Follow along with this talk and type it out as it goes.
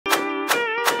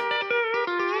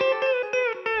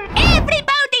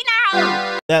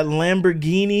that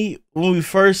Lamborghini when we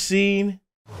first seen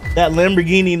that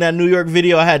Lamborghini in that New York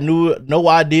video. I had no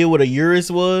idea what a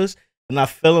Urus was, and I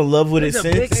fell in love with it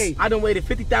since. Hey, I done waited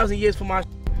 50,000 years for my.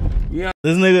 Yeah.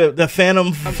 This nigga, the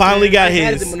Fanum, finally got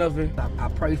his. I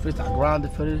prayed for this, I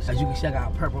grinded for this. As you can see, I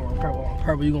got purple on purple on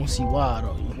purple. You gonna see why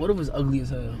though. What if it's ugly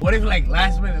as hell? What if like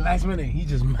last minute, he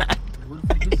just mad? What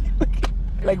if he just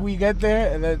like we get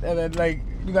there and then like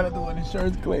you gotta do an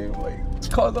insurance claim, like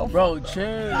cars off. Bro,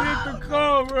 chill. Get the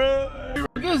car, bro.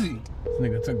 Where is he? This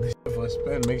nigga took this shit for a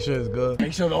spin. Make sure it's good.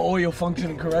 Make sure the oil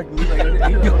functioning correctly.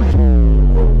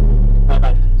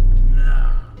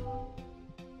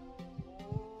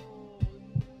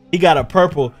 He got a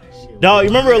purple. Dog, you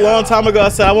remember a long time ago I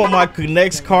said I want my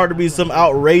next car to be some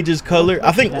outrageous color?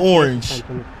 I think orange.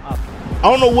 I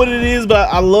don't know what it is, but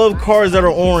I love cars that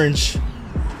are orange.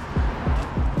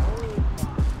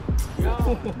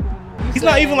 He's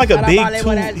not even like a big two.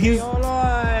 He's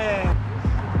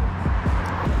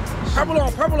purple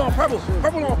on purple on purple,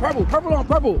 purple on purple, purple on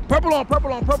purple, purple on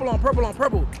purple on purple on purple on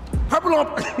purple. Purple on.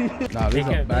 Nah, this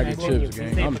is a bag of chips,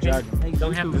 gang. I'm jacking.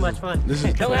 Don't have too much fun.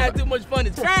 Don't have too much fun.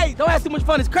 It's crazy. Don't have too much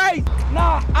fun. It's crazy.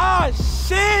 Nah, I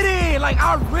shit it. Like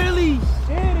I really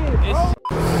shit it, bro.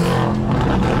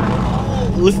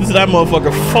 Listen to that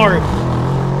motherfucker fart.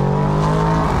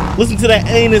 Listen to that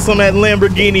anus on that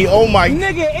Lamborghini. Oh my.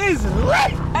 Nigga is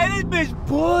lit. Hey, this bitch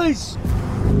bush.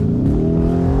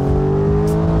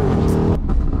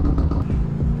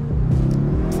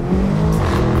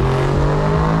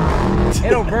 It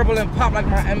don't verbal and pop like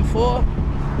my M4.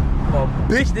 But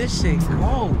bitch, this shit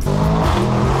cold.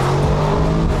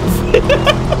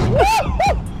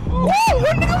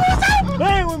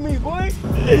 Playing with me, boy.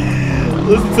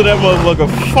 Listen to that motherfucker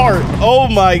fart. Oh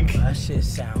my. That shit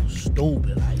sounds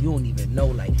stupid. Like you don't even know.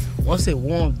 Like once it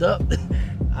warmed up,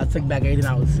 I took back everything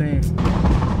I was saying.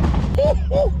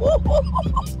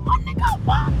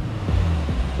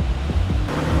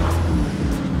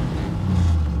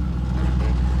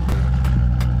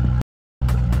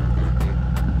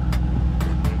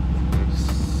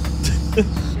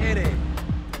 Shit it.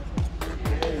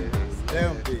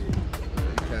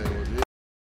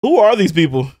 Who are these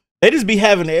people? They just be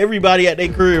having everybody at their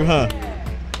crib, huh?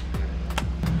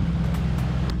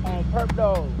 On perp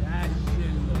though. That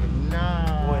shit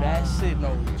nah. Boy, that shit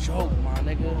no joke, my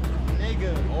nigga.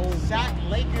 Nigga, Shaq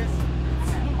Lakers.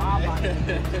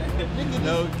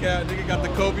 No cap, nigga got the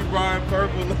Kobe Bryant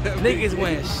purple. Niggas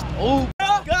went stupid.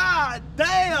 God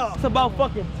damn! It's about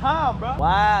fucking time, bro.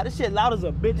 Wow, this shit loud as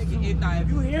a bitch. Nah, if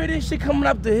you hear this shit coming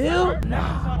up the hill,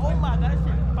 nah. Oh my god, that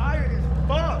shit fire as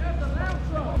fuck.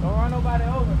 Don't run nobody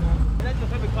over, man. That's your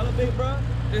favorite color, big bro?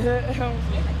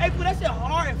 Hey, bro, that shit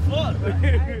hard as fuck, bro.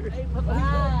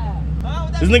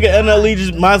 This nigga NLE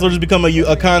just might as well just become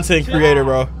a content creator,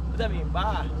 bro. What that mean,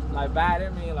 bye? Like bye,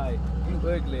 that mean like you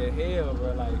ugly as hell,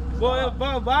 bro. Like Boy,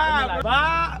 bye, bye,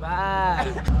 bye.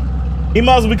 bye. He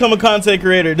might as well become a content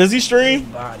creator. Does he stream?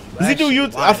 Does he do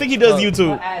YouTube? I think he does Her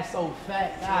YouTube. ass so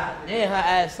fat. God damn, her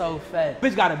ass so fat.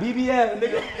 Bitch got a BBL,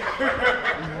 nigga.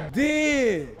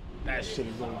 Damn. That shit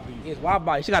is gonna be. It's wide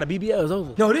body. She got a BBL. It's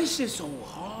over. Yo, this shit so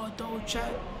hard though,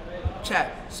 chat.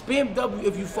 Chat. Spam W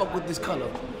if you fuck with this color.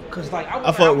 Cause like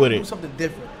I fuck with do it. something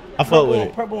different. I fuck with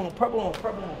it. Purple on purple on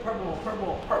purple on purple on purple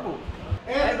on purple.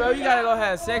 Hey, bro, you gotta go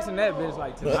have sex in that bitch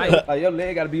like tonight. Like your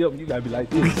leg gotta be up and you gotta be like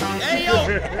this. Hey yo.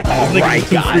 This nigga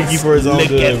too freaky for his own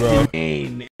good, bro.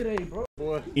 Today, bro.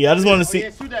 Yeah, I just want to see. I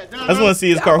just want to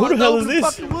see his car. Who the hell is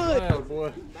this?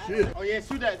 Boy, shit. Oh yeah,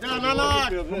 shoot that.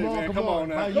 No. Come on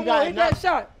now. You got Hit that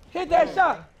shot. Hit that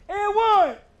shot. And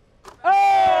one.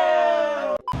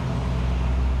 Oh!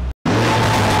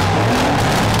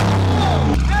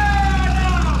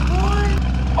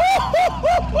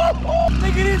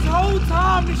 Nigga, this whole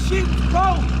time the shit was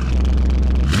broke.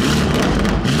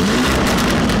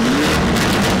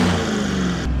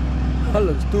 I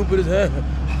look stupid as hell.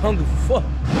 I don't give a fuck.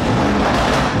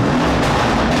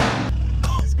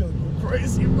 It's gonna go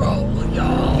crazy, bro.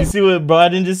 Y'all. You see what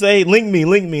Biden just say? Link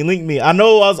me. I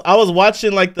know I was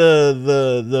watching like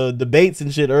the debates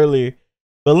and shit earlier,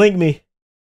 but link me.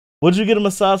 Would you get a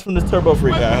massage from this turbo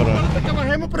freak guy? Hold on. Nah,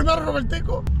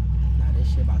 this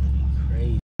shit about to be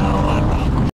crazy.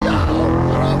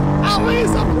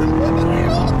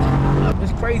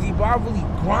 It's crazy, bro. I really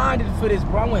grinded for this,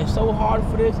 bro. I went so hard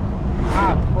for this.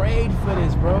 I prayed for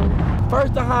this, bro.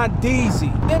 First the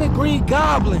Hondeezy, then the Green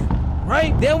Goblin,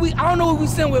 right? Then I don't know if we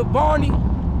sent with Barney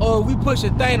or we push a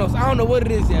Thanos. I don't know what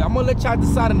it is yet. I'm gonna let y'all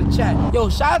decide in the chat. Yo,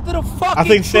 shout out to the fucking I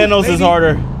think Thanos is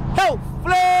harder. Help,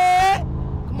 Fleet!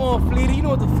 Come on, Fleety, you know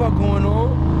what the fuck going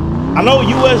on. I know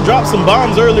US dropped some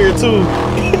bombs earlier too.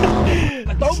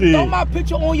 Don't shit. Throw my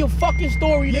picture on your fucking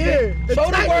story, nigga. Yeah,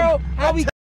 Show the world how we.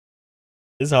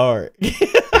 It's hard.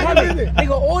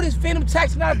 Nigga, all this Fanum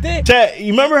tax and I did. Chat,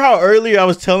 you remember how earlier I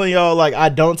was telling y'all like I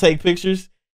don't take pictures?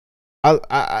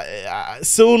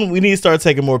 Soon we need to start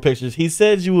taking more pictures. He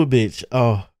said you a bitch.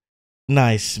 Oh,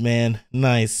 nice, man.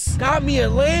 Nice. Got me a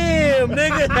lamb,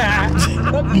 nigga.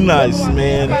 Nice,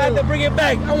 man. I had to bring it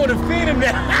back. I want to feed him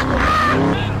now.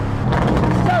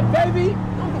 What's up, baby?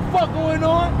 What the fuck going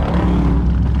on?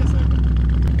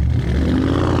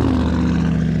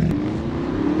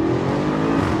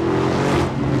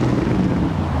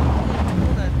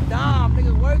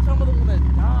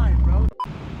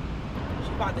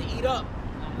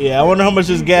 Yeah, I wonder how much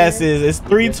this gas is. It's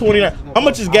 $3.29. How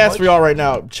much is gas for y'all right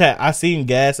now? Chat, I seen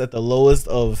gas at the lowest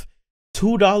of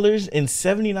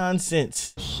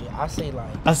 $2.79. Shit, I say like.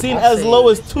 I seen as low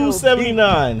as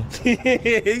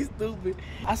 $2.79. He's stupid.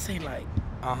 I say like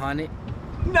 100.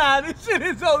 Nah, this shit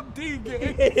is OD, gang.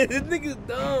 This nigga's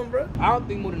dumb, bro. I don't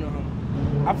think more than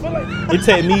 100. I feel like it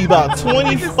take me about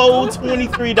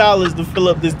 $23 to fill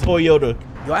up this Toyota.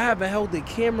 Yo, I haven't held the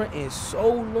camera in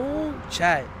so long.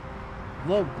 Chat.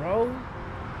 Look, bro.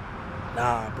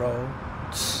 Nah, bro.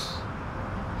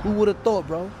 Who would have thought,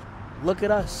 bro? Look at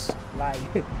us. Like,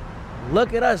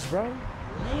 look at us, bro.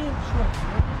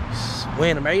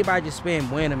 Wenham. Everybody just spam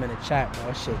Wenham in the chat, bro.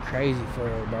 That shit crazy for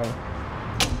real, bro.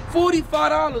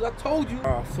 $45. I told you.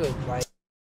 Oh, I feel like.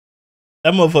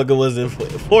 That motherfucker was in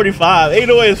 45. Ain't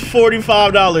no way it's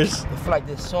 $45. I feel like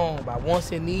this song by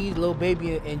Wants and Needs, Lil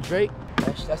Baby and Drake.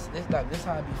 This how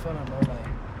I be feeling, bro. Like,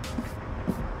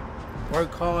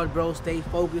 work hard, bro. Stay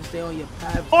focused. Stay on your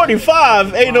path.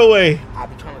 45? Ain't no way. I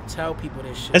be trying to tell people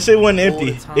this shit. That shit wasn't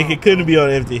empty. It couldn't be on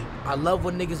empty. I love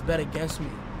when niggas bet against me.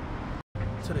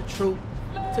 To the truth.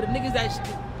 To the niggas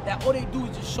that all they do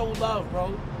is just show love,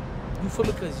 bro. You feel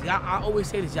me? Because y'all, I always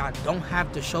say this, y'all don't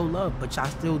have to show love, but y'all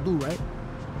still do, right?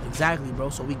 Exactly, bro.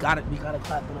 So we gotta clap it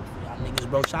up for y'all niggas,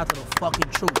 bro. Shout out to the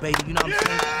fucking truth, baby. You know what I'm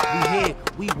saying? We here,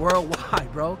 we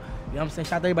worldwide, bro. You know what I'm saying?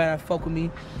 Shout out to everybody that fuck with me,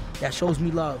 that shows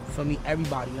me love. For me,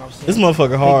 everybody. You know what I'm saying? This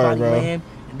motherfucker hard, bro. Man,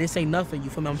 and this ain't nothing.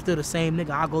 You feel me? I'm still the same nigga.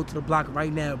 I'll go to the block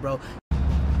right now, bro.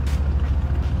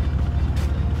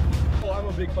 Oh, I'm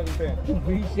a big fucking fan.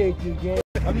 Appreciate you, gang.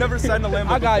 I've never signed a Lambo.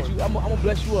 I got you. I'm gonna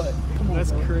bless you up. Come on,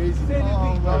 that's bro. crazy. Send it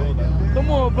me, bro. Come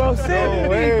on, bro. Send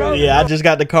it me, bro. Yeah, I just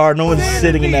got the car. No one's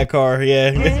sitting in that car. Yeah.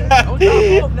 My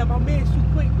man shoot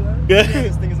quick, bro.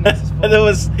 This thing is nice as fuck. There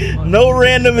was no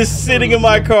random is sitting in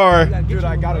my car. Dude,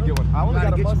 I gotta get one. I only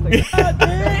got a Mustang.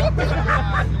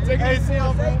 Take it easy,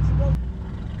 bro.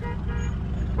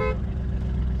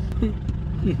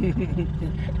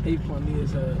 He funny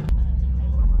as hell.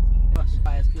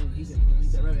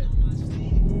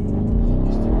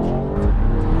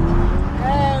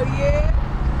 Hell yeah!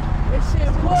 This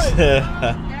shit was. Hell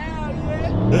yeah!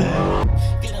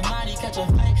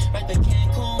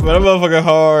 But that motherfucker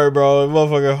hard, bro. That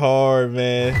motherfucker hard,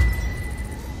 man.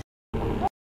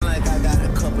 Like I got a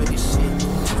cup of this shit.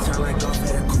 Turn like off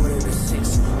at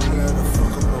 5:45. I love the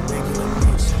fuck up a regular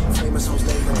bitch. Famous hoes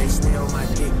they when they stay on my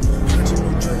dick. Country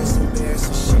New Jordan, some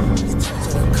embarrassing shit. Talk to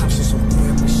the cops and some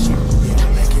family shit.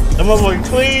 That motherfucker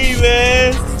clean,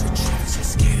 man.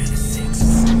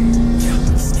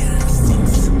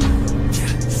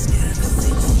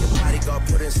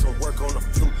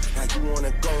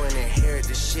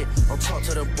 Don't talk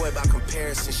to the boy about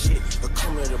comparison shit. But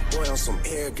come to the boy on some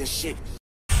arrogant shit.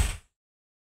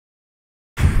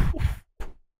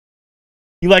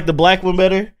 You like the black one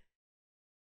better?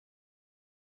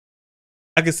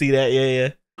 I can see that,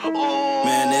 yeah.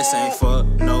 Man, this ain't for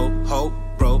no hope,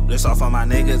 bro. This off on my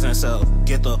niggas and self.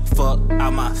 Get the fuck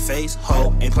out my face,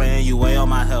 ho. Ain't playing you way on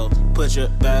my health. Put your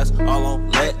bass all on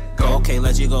let go. Can't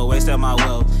let you go waste out my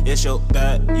wealth. It's your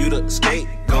bad, you the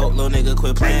scapegoat. Little nigga,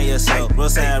 quit playing yourself. Real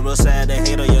sad, they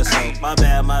hate on yourself. My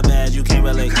bad, you can't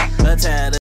relate. A tad